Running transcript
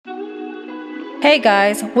Hey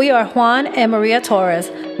guys, we are Juan and Maria Torres.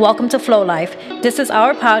 Welcome to Flow Life. This is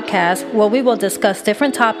our podcast where we will discuss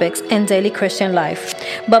different topics in daily Christian life.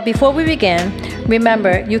 But before we begin,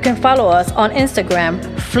 remember you can follow us on Instagram,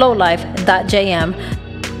 flowlife.jm,